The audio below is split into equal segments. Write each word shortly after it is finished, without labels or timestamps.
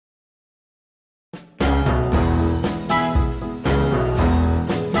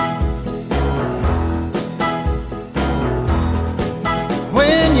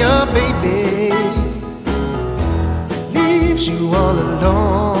leaves you all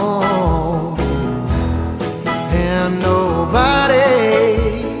alone, and nobody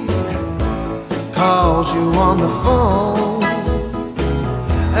calls you on the phone.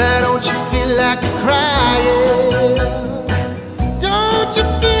 Don't you feel like crying? Don't you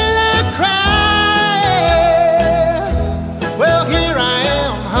feel like crying? Well, here I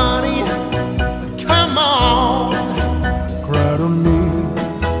am, honey. Come on, cry to me.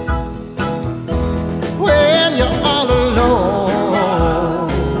 When you're all alone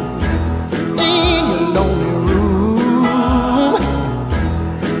in your lonely room,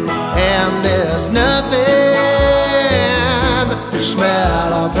 and there's nothing but the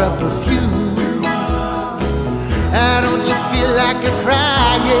smell of her perfume. Don't you feel like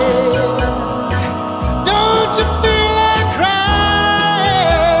crying? Don't you feel like crying?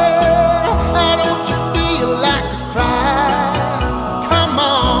 Don't you feel like crying? Come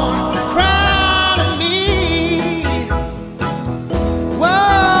on, cry to me.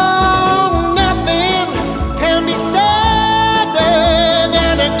 Whoa, nothing can be sadder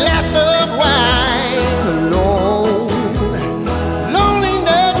than a glass of wine alone.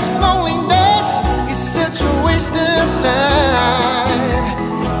 Loneliness is such a waste of time.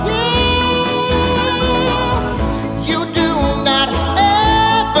 Yes, you do not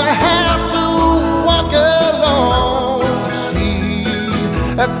ever have to walk alone. See,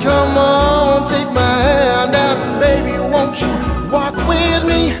 come on, take my hand and baby, won't you walk with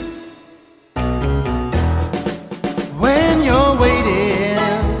me? When you're waiting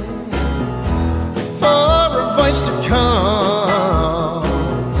for a voice to come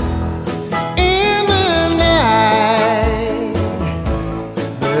in the night,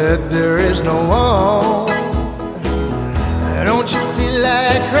 that there is no one.